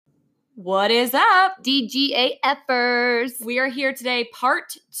What is up? DGAFers. We are here today,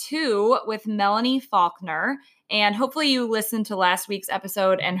 part 2 with Melanie Faulkner. And hopefully you listened to last week's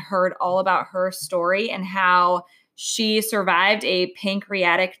episode and heard all about her story and how she survived a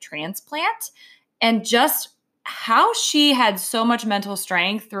pancreatic transplant and just how she had so much mental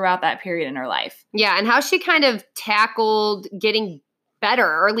strength throughout that period in her life. Yeah, and how she kind of tackled getting better,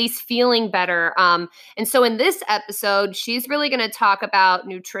 or at least feeling better. And so in this episode, she's really going to talk about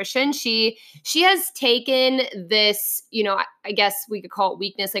nutrition. She has taken this, I guess we could call it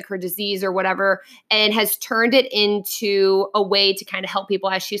weakness, like her disease or whatever, and has turned it into a way to kind of help people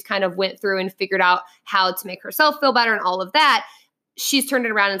as she's kind of went through and figured out how to make herself feel better and all of that. She's turned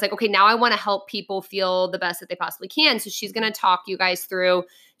it around and it's like, okay, now I want to help people feel the best that they possibly can. So she's going to talk you guys through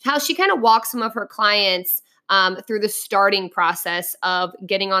how she kind of walks some of her clients through the starting process of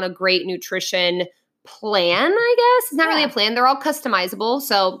getting on a great nutrition plan, I guess. It's not really a plan. They're all customizable.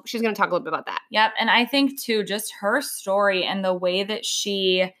 So she's going to talk a little bit about that. Yep. And I think too, just her story and the way that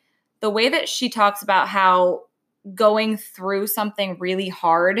she talks about how going through something really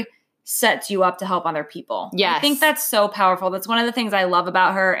hard sets you up to help other people. Yes. I think that's so powerful. That's one of the things I love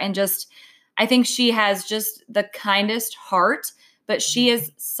about her. And I think she has just the kindest heart, but she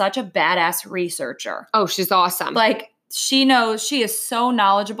is such a badass researcher. Oh, she's awesome. Like, she knows, she is so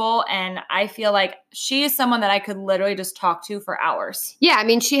knowledgeable, and I feel like she is someone that I could literally just talk to for hours. Yeah, I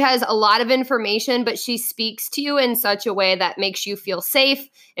mean, she has a lot of information, but she speaks to you in such a way that makes you feel safe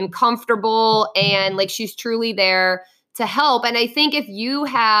and comfortable, and like she's truly there to help. And I think if you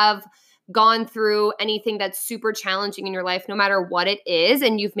have gone through anything that's super challenging in your life, no matter what it is,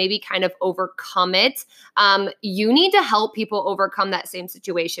 and you've maybe kind of overcome it, you need to help people overcome that same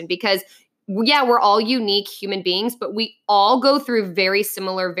situation because we're all unique human beings, but we all go through very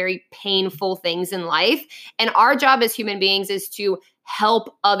similar, very painful things in life. And our job as human beings is to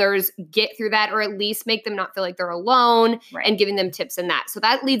help others get through that, or at least make them not feel like they're alone, and giving them tips in that. So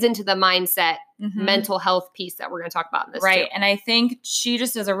that leads into the mindset, mental health piece that we're going to talk about in this too. And I think she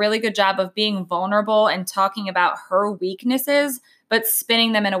just does a really good job of being vulnerable and talking about her weaknesses, but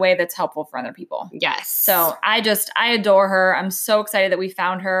spinning them in a way that's helpful for other people. Yes. So I adore her. I'm so excited that we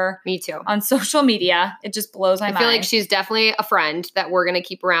found her. Me too. On social media. It just blows my mind. I feel like she's definitely a friend that we're going to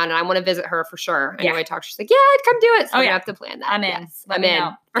keep around, and I want to visit her for sure. Anyway, I talk, she's like, yeah, come do it. So we have to plan that. I'm in. Yes, I'm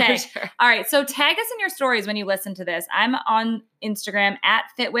in. Okay. Sure. All right. So tag us in your stories when you listen to this. I'm on Instagram at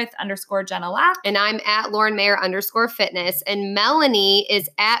fitwith_Jenna Lack. And I'm at Lauren Mayer _fitness. And Melanie is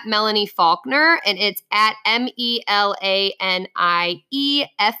at Melanie Faulkner. And it's at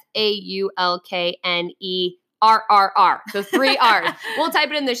MELANIEFAULKNERRR. So 3 R's. We'll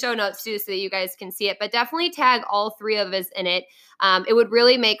type it in the show notes too so that you guys can see it. But definitely tag all 3 of us in it. It would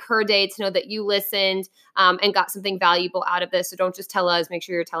really make her day to know that you listened and got something valuable out of this. So don't just tell us, make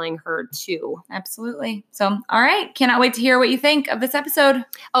sure you're telling her too. Absolutely. So, all right. Cannot wait to hear what you think of this episode.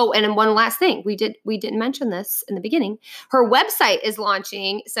 Oh, and then one last thing. We didn't mention this in the beginning. Her website is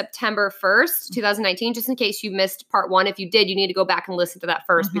launching September 1st, 2019, just in case you missed part 1. If you did, you need to go back and listen to that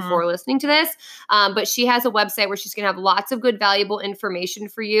first before listening to this. But she has a website where she's going to have lots of good, valuable information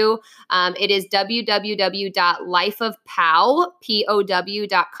for you. It is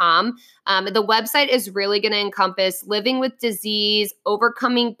www.lifeofpow.com. The website is really going to encompass living with disease,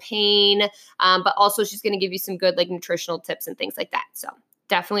 overcoming pain, but also she's going to give you some good like nutritional tips and things like that. So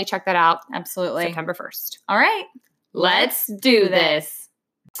definitely check that out. Absolutely. September 1st. All right. Let's do this.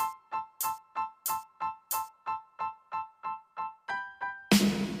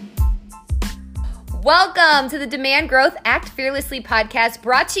 Welcome to the Demand Growth Act Fearlessly podcast,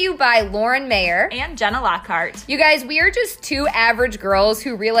 brought to you by Lauren Mayer and Jenna Lockhart. You guys, we are just 2 average girls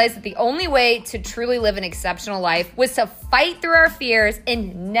who realized that the only way to truly live an exceptional life was to fight through our fears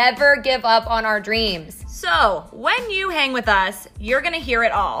and never give up on our dreams. So, when you hang with us, you're going to hear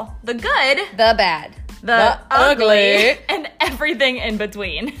it all. The good, the bad, the ugly, and everything in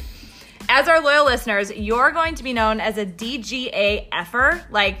between. As our loyal listeners, you're going to be known as a DGAFer,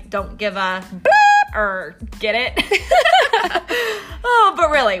 like don't give a bleep or get it. Oh, but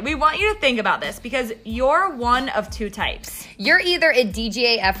really, we want you to think about this because you're one of 2 types. You're either a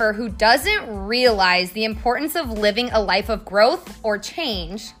DGAFer who doesn't realize the importance of living a life of growth or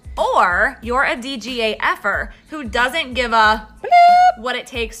change, or you're a DGAFer who doesn't give a bleep what it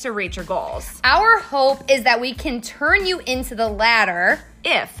takes to reach your goals. Our hope is that we can turn you into the latter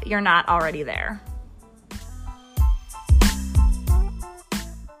if you're not already there.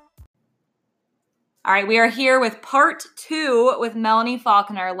 All right, we are here with part 2 with Melanie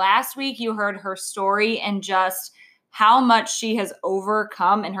Faulkner. Last week, you heard her story and just how much she has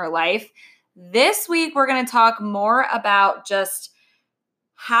overcome in her life. This week, we're going to talk more about just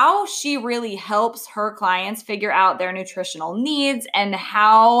how she really helps her clients figure out their nutritional needs and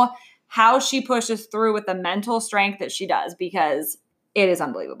how she pushes through with the mental strength that she does, because it is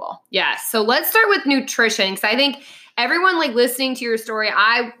unbelievable. Yeah. So let's start with nutrition, because I think everyone like listening to your story,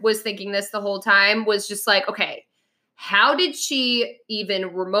 I was thinking this the whole time, was just like, okay, how did she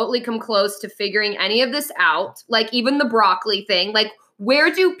even remotely come close to figuring any of this out? Like even the broccoli thing, like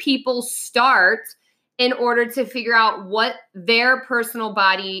where do people start in order to figure out what their personal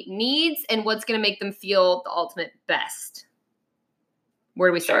body needs and what's going to make them feel the ultimate best? Where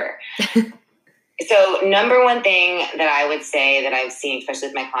do we start? Sure. So number one thing that I would say that I've seen, especially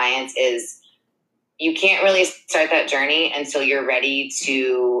with my clients, is you can't really start that journey until you're ready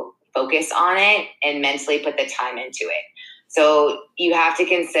to focus on it and mentally put the time into it. So you have to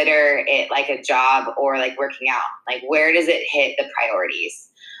consider it like a job or like working out. Like, where does it hit the priorities?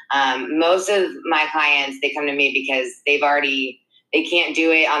 Most of my clients, they come to me because they can't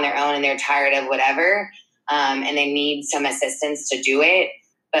do it on their own and they're tired of whatever, and they need some assistance to do it.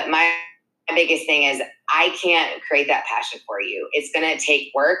 But my biggest thing is I can't create that passion for you. It's going to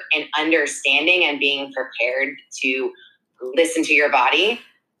take work and understanding and being prepared to listen to your body.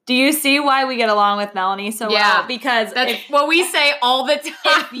 Do you see why we get along with Melanie so well? Because that's what we say all the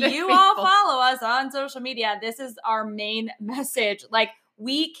time. If you all follow us on social media, this is our main message. Like,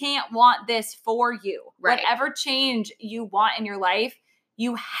 we can't want this for you. Right. Whatever change you want in your life,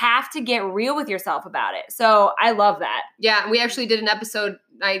 you have to get real with yourself about it. So I love that. Yeah. We actually did an episode,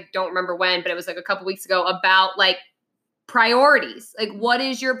 I don't remember when, but it was like a couple weeks ago, about like priorities. Like, what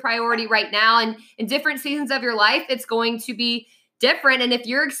is your priority right now? And in different seasons of your life, it's going to be different. And if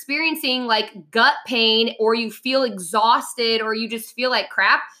you're experiencing like gut pain, or you feel exhausted, or you just feel like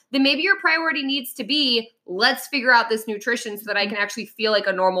crap, then maybe your priority needs to be, let's figure out this nutrition so that I can actually feel like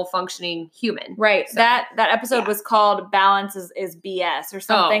a normal functioning human. Right. So, that episode was called Balance is BS or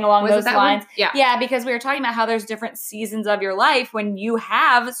something along those lines. Yeah, because we were talking about how there's different seasons of your life when you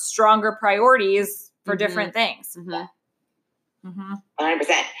have stronger priorities for different things. 100%.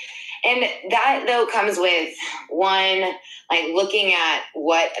 And that, though, comes with one, like looking at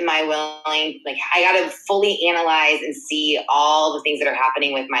what am I willing, like I got to fully analyze and see all the things that are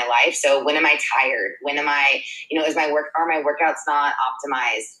happening with my life. So when am I tired? When am I, are my workouts not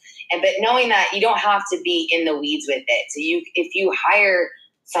optimized? But knowing that you don't have to be in the weeds with it. So if you hire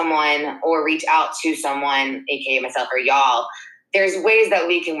someone or reach out to someone, aka myself or y'all, there's ways that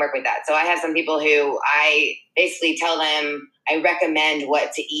we can work with that. So I have some people who I basically tell them, I recommend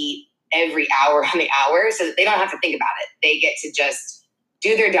what to eat every hour on the hour so that they don't have to think about it. They get to just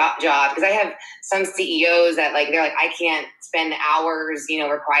do their job. Because I have some CEOs that they're like, I can't spend hours,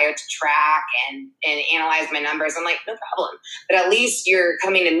 required to track and analyze my numbers. I'm like, no problem. But at least you're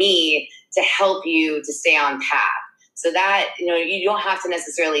coming to me to help you to stay on path. So that, you don't have to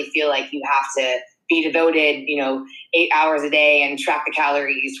necessarily feel like you have to be devoted, 8 hours a day and track the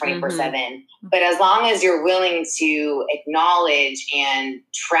calories 24/7. But as long as you're willing to acknowledge and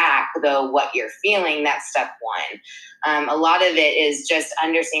track what you're feeling, that's step one. A lot of it is just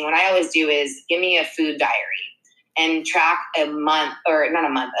understanding. What I always do is give me a food diary and track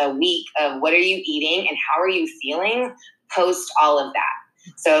a week of what are you eating and how are you feeling post all of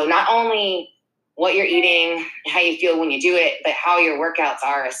that. So not only what you're eating, how you feel when you do it, but how your workouts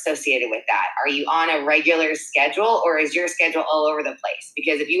are associated with that. Are you on a regular schedule, or is your schedule all over the place?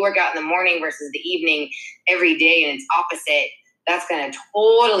 Because if you work out in the morning versus the evening every day and it's opposite, that's going to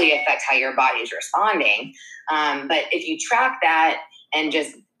totally affect how your body is responding. But if you track that and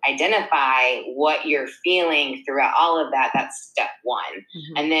just identify what you're feeling throughout all of that, that's step one.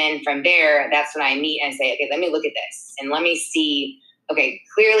 And then from there, that's when I meet and say, okay, let me look at this and let me see. Okay,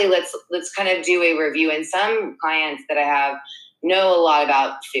 clearly let's kind of do a review. And some clients that I have know a lot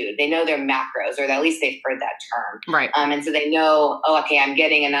about food. They know their macros, or at least they've heard that term. Right. And so they know, okay, I'm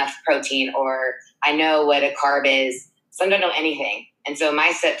getting enough protein, or I know what a carb is. Some don't know anything. And so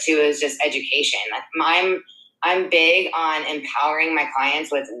my step two is just education. I'm big on empowering my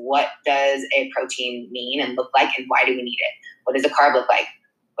clients with what does a protein mean and look like, and why do we need it? What does a carb look like?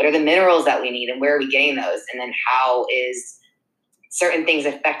 What are the minerals that we need, and where are we getting those? And then how is certain things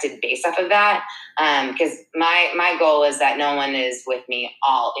affected based off of that? Because my goal is that no one is with me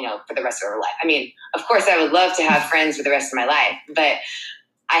all, for the rest of their life. I mean, of course, I would love to have friends for the rest of my life, but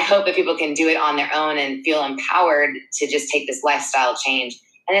I hope that people can do it on their own and feel empowered to just take this lifestyle change.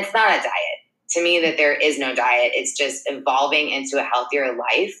 And it's not a diet. To me, that there is no diet. It's just evolving into a healthier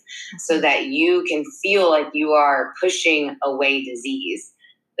life so that you can feel like you are pushing away disease.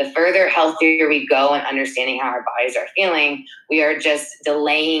 The further healthier we go in understanding how our bodies are feeling, we are just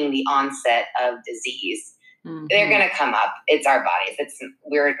delaying the onset of disease. they're going to come up. It's our bodies.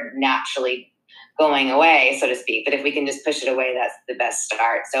 We're naturally going away, so to speak. But if we can just push it away, that's the best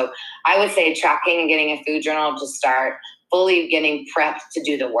start. So I would say tracking and getting a food journal to start, fully getting prepped to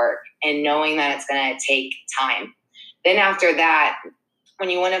do the work and knowing that it's going to take time. Then after that, when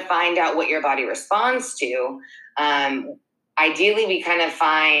you want to find out what your body responds to, ideally we kind of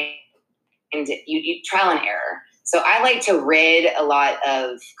find you trial and error. So I like to rid a lot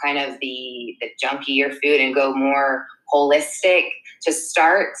of kind of the junkier food and go more holistic to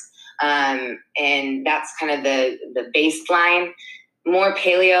start. And that's kind of the baseline. More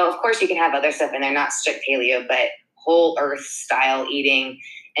paleo. Of course, you can have other stuff in there, not strict paleo, but whole earth style eating.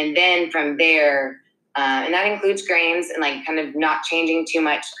 And then from there, and that includes grains and like kind of not changing too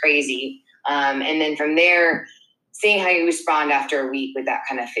much crazy. And then from there, seeing how you respond after a week with that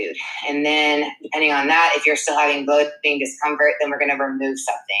kind of food. And then depending on that, if you're still having bloating discomfort, then we're going to remove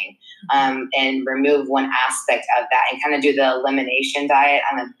something and remove one aspect of that and kind of do the elimination diet.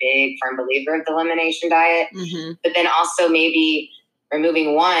 I'm a big firm believer of the elimination diet, but then also maybe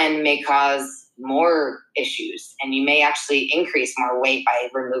removing one may cause more issues and you may actually increase more weight by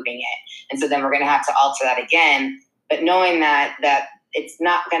removing it. And so then we're going to have to alter that again, but knowing that it's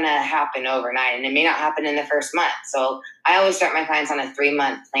not going to happen overnight and it may not happen in the first month. So I always start my clients on a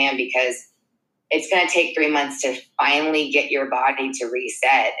 3-month plan because it's going to take 3 months to finally get your body to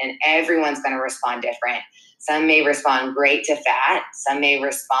reset, and everyone's going to respond different. Some may respond great to fat. Some may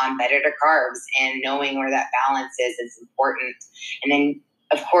respond better to carbs, and knowing where that balance is important. And then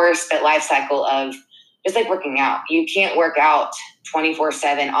of course, that life cycle of just like working out, you can't work out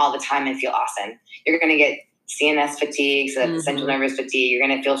 24/7 all the time and feel awesome. You're going to get CNS fatigue, so central nervous fatigue. You're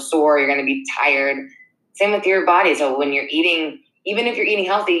going to feel sore. You're going to be tired. Same with your body. So when you're eating, even if you're eating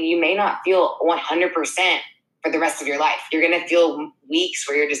healthy, you may not feel 100% for the rest of your life. You're going to feel weeks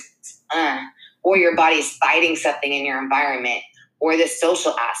where you're just, or your body's fighting something in your environment, or the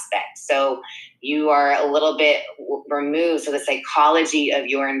social aspect. So you are a little bit removed. So the psychology of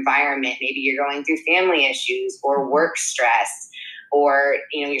your environment, maybe you're going through family issues or work stress, or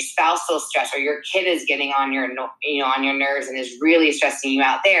your spousal stress, or your kid is getting on your on your nerves and is really stressing you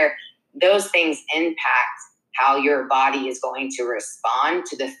out there. Those things impact how your body is going to respond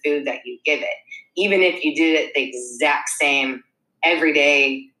to the food that you give it, even if you do it the exact same every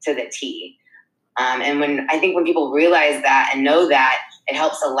day to the T. And when people realize that and know that, it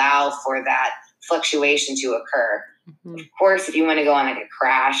helps allow for that fluctuation to occur. Of course, if you want to go on a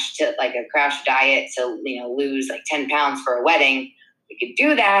crash diet to lose 10 pounds for a wedding, you could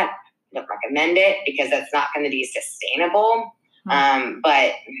do that. I don't recommend it because that's not going to be sustainable.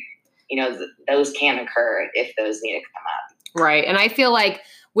 But those can occur if those need to come up. Right. And I feel like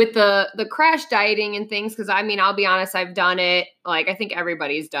with the crash dieting and things, because I'll be honest, I've done it. I think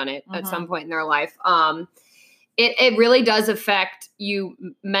everybody's done it at some point in their life. It really does affect you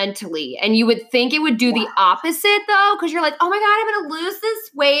mentally. And you would think it would do the opposite though, because you're like, oh my God, I'm going to lose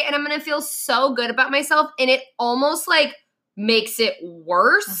this weight and I'm going to feel so good about myself. And it almost makes it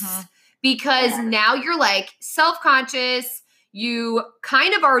worse because now you're self-conscious. You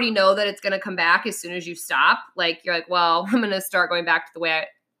kind of already know that it's going to come back as soon as you stop. You're like, well, I'm going to start going back to the way I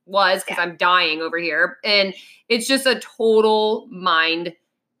was because I'm dying over here. And it's just a total mind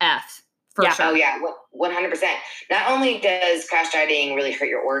F for sure. Oh yeah, 100%. Not only does crash dieting really hurt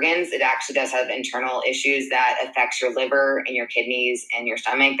your organs, it actually does have internal issues that affects your liver and your kidneys and your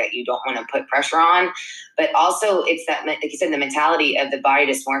stomach that you don't want to put pressure on. But also it's that, like you said, the mentality of the body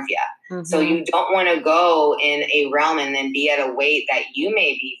dysmorphia. So you don't want to go in a realm and then be at a weight that you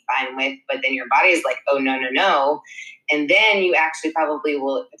may be fine with, but then your body is like, oh, no. And then you actually probably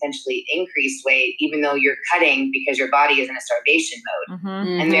will potentially increase weight, even though you're cutting because your body is in a starvation mode.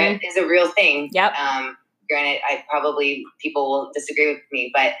 And that is a real thing. Yep. Granted, people will disagree with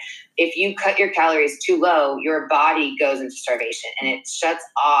me, but if you cut your calories too low, your body goes into starvation and it shuts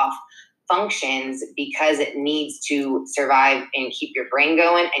off functions because it needs to survive and keep your brain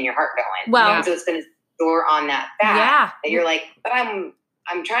going and your heart going. Well, and so it's going to store on that fat that you're like, but I'm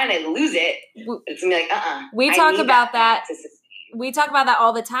trying to lose it. It's going to be like, We talk about that. We talk about that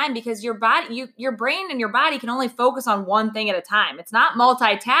all the time because your body, your brain and your body can only focus on one thing at a time. It's not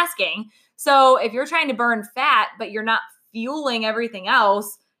multitasking. So if you're trying to burn fat, but you're not fueling everything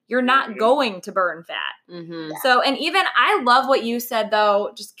else, you're not going to burn fat. So, and even I love what you said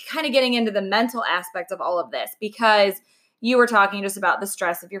though, just kind of getting into the mental aspect of all of this, because you were talking just about the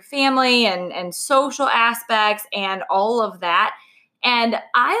stress of your family and social aspects and all of that. And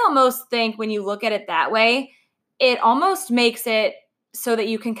I almost think when you look at it that way, it almost makes it so that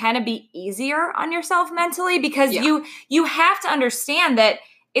you can kind of be easier on yourself mentally, because you have to understand that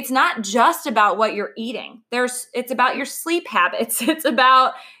it's not just about what you're eating. It's about your sleep habits. It's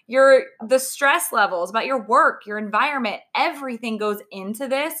about the stress levels, about your work, your environment. Everything goes into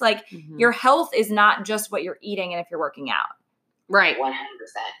this. Like your health is not just what you're eating and if you're working out. Right. 100%.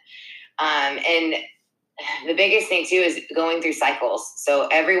 And the biggest thing too is going through cycles. So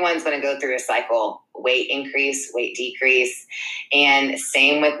everyone's going to go through a cycle, weight increase, weight decrease, and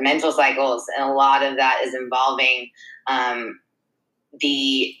same with mental cycles. And a lot of that is involving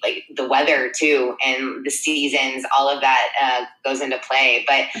the weather too, and the seasons, all of that goes into play.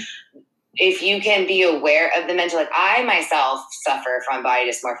 But if you can be aware of the mental, like I myself suffer from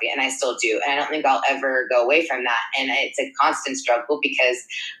body dysmorphia, and I still do. And I don't think I'll ever go away from that. And it's a constant struggle because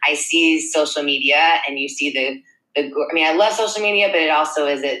I see social media and you see I love social media, but it also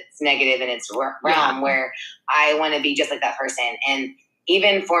it's negative in its realm where I want to be just like that person. And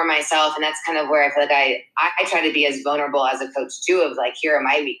even for myself, and that's kind of where I feel like I try to be as vulnerable as a coach too, of like, here are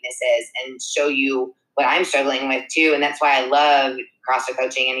my weaknesses and show you what I'm struggling with too. And that's why I love CrossFit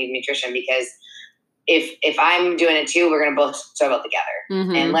coaching and even nutrition, because if I'm doing it too, we're going to both struggle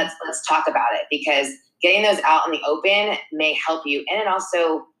together. And let's talk about it, because getting those out in the open may help you. And it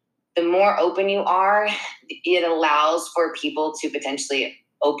also, the more open you are, it allows for people to potentially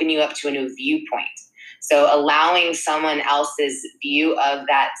open you up to a new viewpoint. So allowing someone else's view of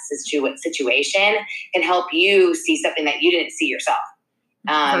that situation can help you see something that you didn't see yourself.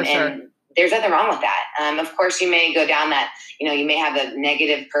 For sure. And there's nothing wrong with that. Of course, you may go down that, you may have a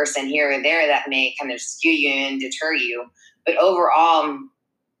negative person here or there that may kind of skew you and deter you. But overall,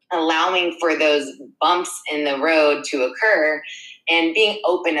 allowing for those bumps in the road to occur and being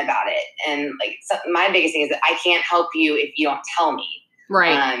open about it. And my biggest thing is that I can't help you if you don't tell me.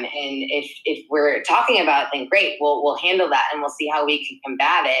 Right. And if we're talking about it, then great, we'll handle that and we'll see how we can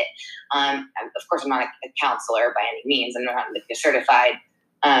combat it. Of course, I'm not a counselor by any means. I'm not a certified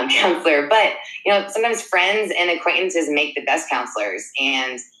counselor, but sometimes friends and acquaintances make the best counselors,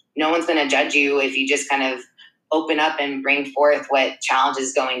 and no one's going to judge you if you just kind of open up and bring forth what challenge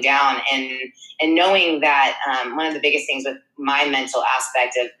is going down. And knowing that one of the biggest things with my mental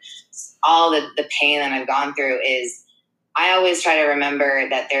aspect of all the pain that I've gone through is I always try to remember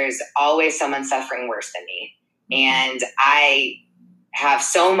that there's always someone suffering worse than me. And I have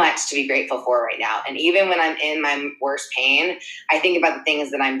so much to be grateful for right now. And even when I'm in my worst pain, I think about the things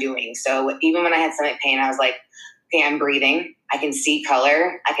that I'm doing. So even when I had stomach pain, I was like, okay, I'm breathing. I can see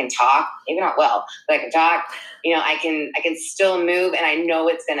color. I can talk, maybe not well, but I can talk. I can still move, and I know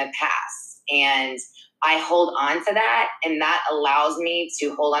it's going to pass. And I hold on to that, and that allows me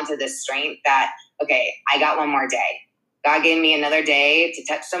to hold on to this strength that, okay, I got one more day. God gave me another day to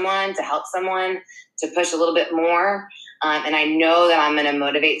touch someone, to help someone, to push a little bit more. And I know that I'm going to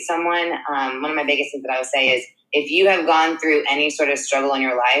motivate someone. One of my biggest things that I would say is, if you have gone through any sort of struggle in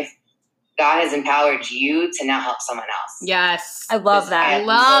your life, God has empowered you to now help someone else. Yes. I love that. I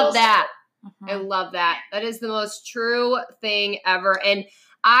love that. I love that. That is the most true thing ever. And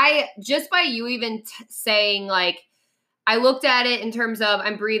just by you even saying, like, I looked at it in terms of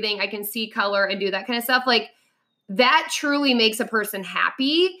I'm breathing, I can see color and do that kind of stuff. Like, that truly makes a person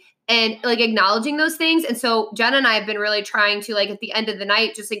happy, and acknowledging those things. And so Jenna and I have been really trying to, at the end of the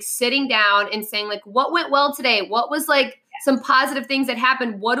night, just sitting down and saying, what went well today? What was some positive things that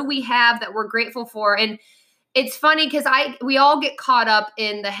happened? What do we have that we're grateful for? And it's funny because we all get caught up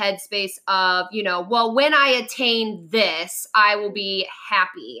in the headspace of, well, when I attain this, I will be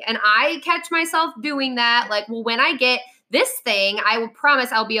happy. And I catch myself doing that. Well, when I get this thing, I will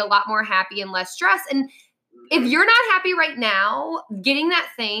promise I'll be a lot more happy and less stressed. And if you're not happy right now, getting that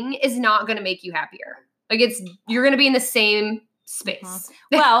thing is not going to make you happier. You're going to be in the same space.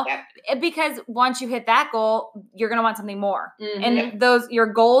 Well, because once you hit that goal, you're going to want something more. And your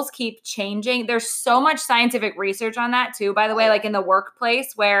goals keep changing. There's so much scientific research on that too, by the way, in the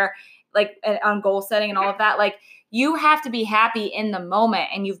workplace where on goal setting and all of that, you have to be happy in the moment,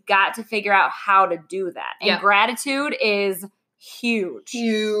 and you've got to figure out how to do that. And gratitude is huge.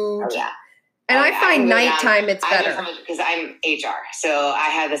 Oh, yeah. And I find nighttime it's better. Because I'm HR. So I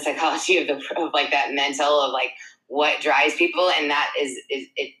have the psychology of that mental of what drives people. And that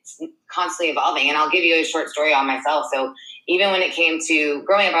it's constantly evolving. And I'll give you a short story on myself. So even when it came to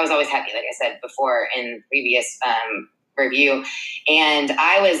growing up, I was always happy, like I said before in previous review. And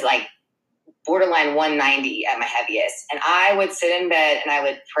I was borderline 190 at my heaviest. And I would sit in bed and I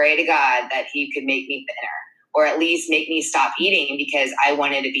would pray to God that he could make me thinner, or at least make me stop eating, because I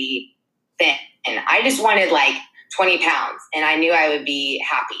wanted to be thin. And I just wanted 20 pounds, and I knew I would be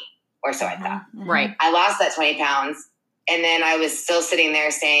happy, or so I thought. Right. I lost that 20 pounds. And then I was still sitting there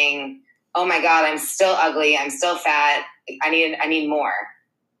saying, oh my God, I'm still ugly. I'm still fat. I need more.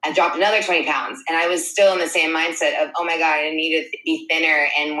 I dropped another 20 pounds, and I was still in the same mindset of, oh my God, I need to be thinner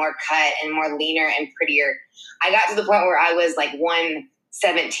and more cut and more leaner and prettier. I got to the point where I was like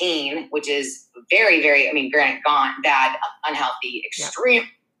 117, which is very, very, I mean, gone, bad, unhealthy, extremely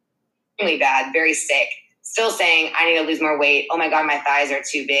bad, very sick. Still saying, I need to lose more weight. Oh my God, my thighs are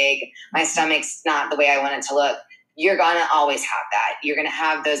too big. My stomach's not the way I want it to look. You're going to always have that. You're going to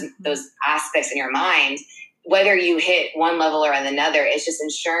have those aspects in your mind. Whether you hit one level or another, it's just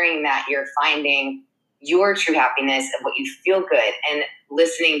ensuring that you're finding your true happiness of what you feel good and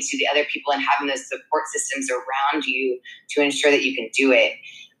listening to the other people and having those support systems around you to ensure that you can do it.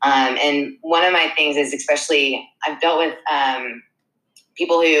 And one of my things is, especially I've dealt with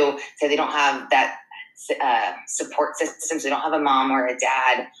people who say they don't have that support systems. They don't have a mom or a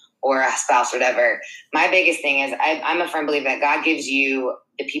dad or a spouse or whatever. My biggest thing is I'm a firm believer that God gives you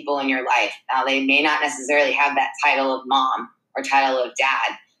the people in your life. Now, they may not necessarily have that title of mom or title of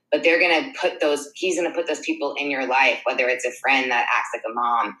dad, but he's going to put those people in your life, whether it's a friend that acts like a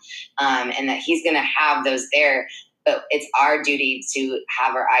mom, and that he's going to have those there. But it's our duty to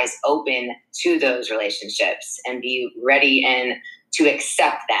have our eyes open to those relationships and be ready and to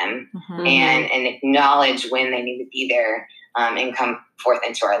accept them and acknowledge when they need to be there and come forth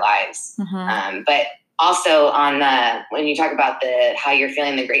into our lives. But also when you talk about how you're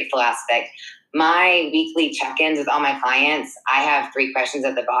feeling, the grateful aspect, my weekly check-ins with all my clients, I have 3 questions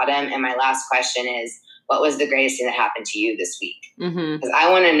at the bottom. And my last question is, what was the greatest thing that happened to you this week? Because I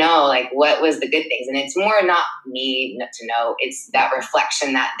want to know, like, what was the good things? And it's more not me to know. It's that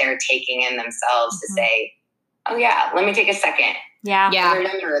reflection that they're taking in themselves to say, oh yeah, let me take a second. Yeah.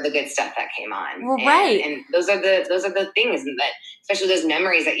 Remember the good stuff that came on. Well, right. And those are the things that, especially those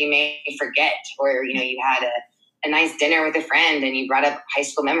memories that you may forget, or, you had a nice dinner with a friend and you brought up high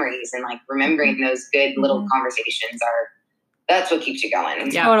school memories, and like remembering those good little conversations that's what keeps you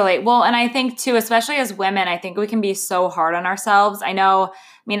going. Yeah. Totally. Well, and I think too, especially as women, I think we can be so hard on ourselves. I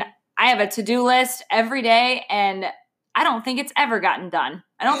have a to-do list every day, and I don't think it's ever gotten done.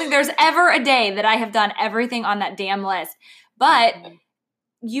 I don't think there's ever a day that I have done everything on that damn list. But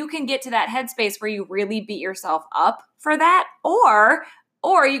you can get to that headspace where you really beat yourself up for that, or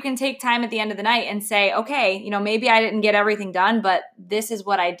you can take time at the end of the night and say, okay, maybe I didn't get everything done, but this is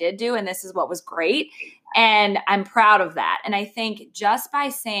what I did do, and this is what was great, and I'm proud of that. And I think just by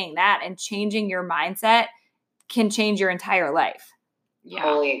saying that and changing your mindset can change your entire life. Yeah.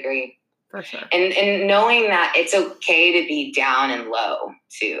 Totally agree. For sure. And knowing that it's okay to be down and low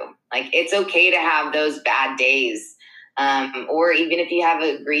too. Like, it's okay to have those bad days. Or even if you have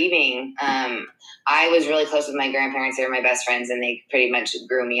a grieving, I was really close with my grandparents. They were my best friends, and they pretty much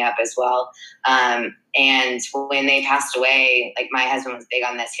grew me up as well. And when they passed away, like, my husband was big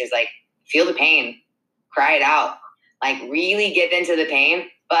on this. He was like, feel the pain, cry it out, like, really get into the pain,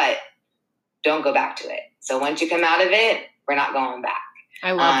 but don't go back to it. So once you come out of it, we're not going back.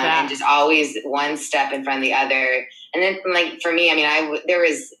 I love that. And just always one step in front of the other. And then, like, for me, there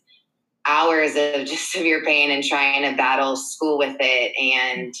was hours of just severe pain and trying to battle school with it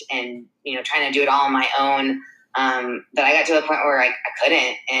and trying to do it all on my own. But I got to a point where I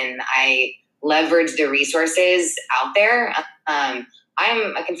couldn't, and I leveraged the resources out there.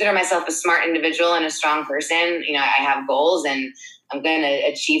 I consider myself a smart individual and a strong person. I have goals, and I'm going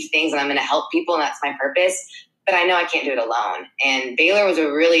to achieve things, and I'm going to help people, and that's my purpose. But I know I can't do it alone. And Baylor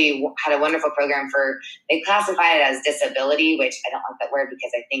had a wonderful program they classified it as disability, which I don't like that word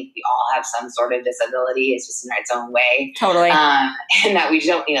because I think we all have some sort of disability. It's just in its own way. Totally. And that we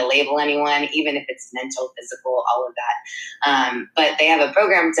don't need to label anyone, even if it's mental, physical, all of that. But they have a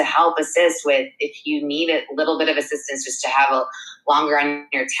program to help assist with, if you need a little bit of assistance just to have a longer on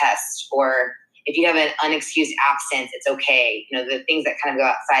your test, or if you have an unexcused absence, it's okay. The things that kind of go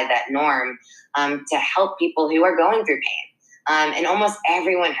outside that norm, to help people who are going through pain. And almost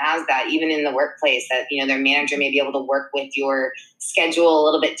everyone has that, even in the workplace, that, their manager may be able to work with your schedule a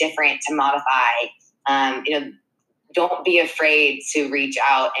little bit different to modify. Don't be afraid to reach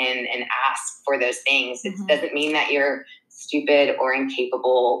out and ask for those things. It doesn't mean that you're stupid or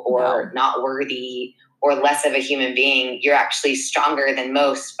incapable or not worthy or less of a human being. You're actually stronger than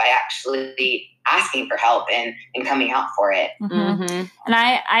most by actually asking for help and coming out for it. And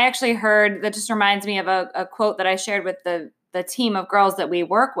I actually heard, that just reminds me of a quote that I shared with the team of girls that we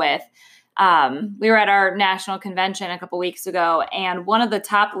work with. We were at our national convention a couple weeks ago, and one of the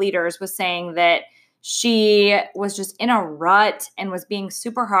top leaders was saying that she was just in a rut and was being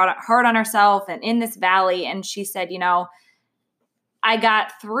super hard on herself and in this valley. And she said, I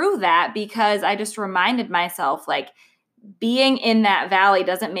got through that because I just reminded myself, like, being in that valley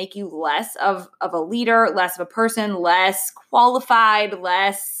doesn't make you less of a leader, less of a person, less qualified,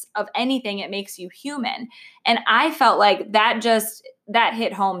 less of anything. It makes you human. And I felt like that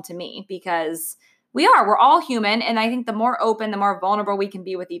hit home to me, because we're all human. And I think the more open, the more vulnerable we can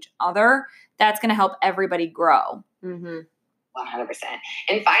be with each other, that's going to help everybody grow. 100%.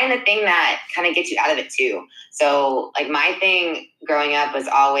 And find the thing that kind of gets you out of it too. So like my thing growing up was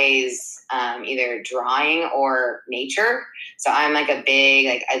always either drawing or nature. So I'm like a big,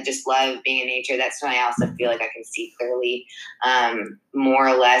 like, I just love being in nature. That's when I also feel like I can see clearly, more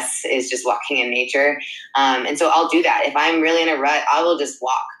or less, is just walking in nature. And so I'll do that. If I'm really in a rut, I will just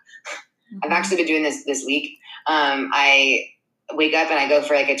walk. I've actually been doing this week. I wake up and I go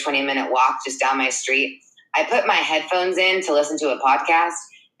for like a 20-minute walk just down my street. I put my headphones in to listen to a podcast.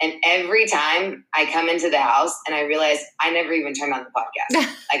 And every time I come into the house and I realize I never even turned on the podcast.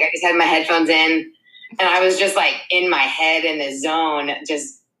 Like, I just had my headphones in and I was just like in my head in the zone,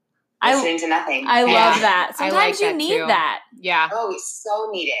 just listening to nothing. I love that. Sometimes like you that need too. that. Yeah. Oh, it's so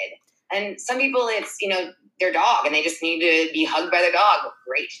needed. And some people, it's, their dog and they just need to be hugged by their dog.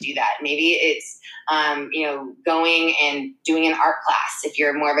 Great to do that. Maybe it's, going and doing an art class if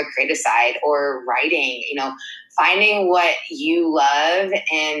you're more of a creative side, or writing, finding what you love,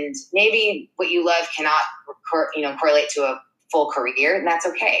 and maybe what you love cannot, correlate to a full career, and that's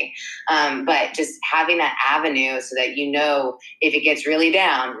okay. But just having that avenue so that, if it gets really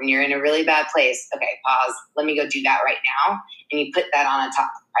down and you're in a really bad place, okay, pause, let me go do that right now. And you put that on a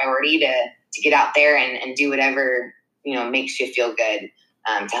top priority to get out there and do whatever, makes you feel good,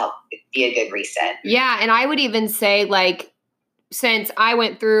 to help be a good reset. Yeah. And I would even say, like, since I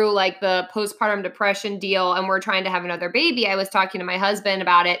went through like the postpartum depression deal and we're trying to have another baby, I was talking to my husband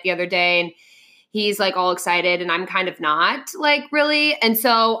about it the other day, and he's like all excited and I'm kind of not, like, really. And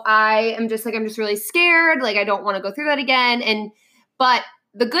so I am just like, I'm just really scared. Like, I don't want to go through that again. But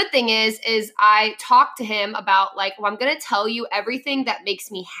the good thing is I talked to him about, like, well, I'm going to tell you everything that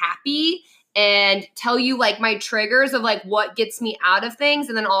makes me happy and tell you, like, my triggers of, like, what gets me out of things.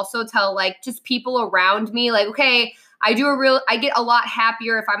 And then also tell, like, just people around me, like, okay, I get a lot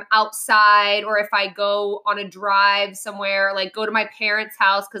happier if I'm outside, or if I go on a drive somewhere, like go to my parents'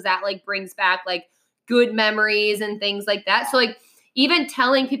 house, because that like brings back like good memories and things like that. So like even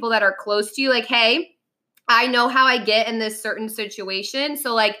telling people that are close to you, like, hey, I know how I get in this certain situation.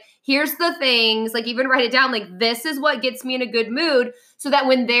 So like, here's the things, like even write it down, like this is what gets me in a good mood, so that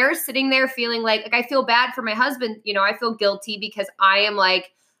when they're sitting there feeling like I feel bad for my husband, I feel guilty because I am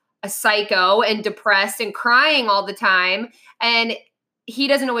like a psycho and depressed and crying all the time, and he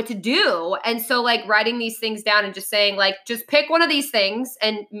doesn't know what to do. And so like writing these things down and just saying, like, just pick one of these things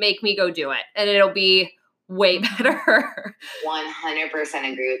and make me go do it, and it'll be way better.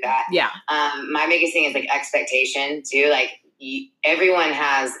 100% agree with that. Yeah. My biggest thing is like expectation too. Like everyone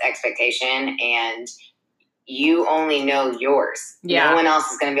has expectation, and you only know yours. Yeah. No one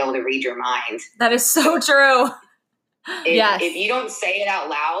else is going to be able to read your mind. That is so true. If you don't say it out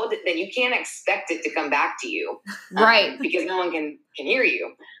loud, then you can't expect it to come back to you, right? Because no one can hear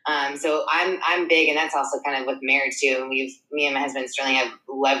you. So I'm big, and that's also kind of with marriage too. And me and my husband Sterling have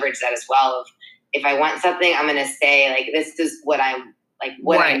leveraged that as well. If I want something, I'm going to say, like, this is what I'm like,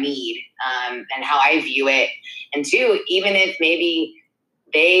 what right. I need, and how I view it. And two, even if maybe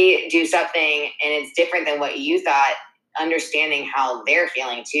they do something and it's different than what you thought, understanding how they're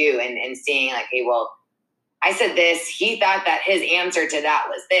feeling too, and seeing like, hey, well, I said this, he thought that his answer to that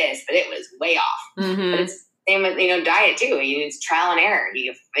was this, but it was way off. Mm-hmm. But it's same with, diet too. It's trial and error.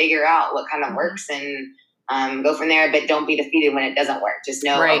 You figure out what kind of works and go from there, but don't be defeated when it doesn't work. Just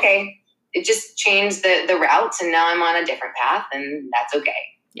know, right. Okay, it just changed the routes, and now I'm on a different path, and that's okay.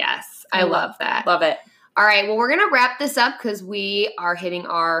 Yes. I love that. Love it. All right. Well, we're going to wrap this up because we are hitting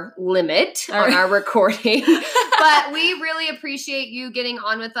our limit on our recording. But we really appreciate you getting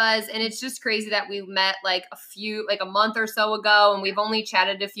on with us. And it's just crazy that we met like a month or so ago, and we've only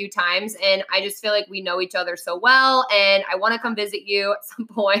chatted a few times. And I just feel like we know each other so well. And I want to come visit you at some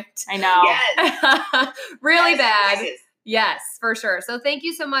point. I know. Yes. Really bad. Yes. Yes, for sure. So thank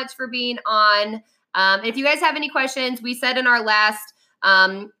you so much for being on. If you guys have any questions, we said in our last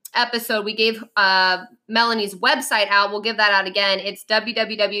episode, we gave Melanie's website out. We'll give that out again. It's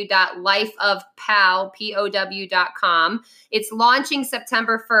www.lifeofpow.com. It's launching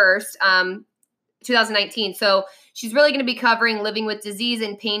September 1st, 2019. So she's really going to be covering living with disease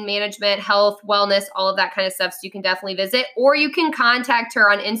and pain management, health, wellness, all of that kind of stuff. So you can definitely visit, or you can contact her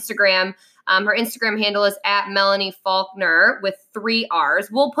on Instagram. Her Instagram handle is @Melanie Faulkner with 3 R's.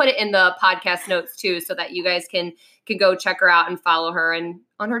 We'll put it in the podcast notes too, so that you guys can go check her out and follow her and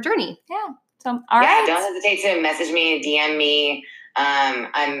on her journey. Yeah. So, all right. Don't hesitate to message me, DM me.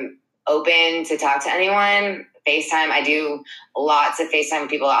 I'm open to talk to anyone. FaceTime. I do lots of FaceTime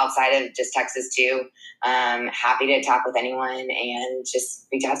with people outside of just Texas too. Happy to talk with anyone and just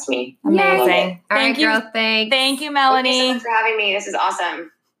reach out to me. Amazing. All right, girl. Thanks. Thank you, Melanie. Thank you so much for having me. This is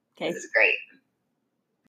awesome. Okay. This is great.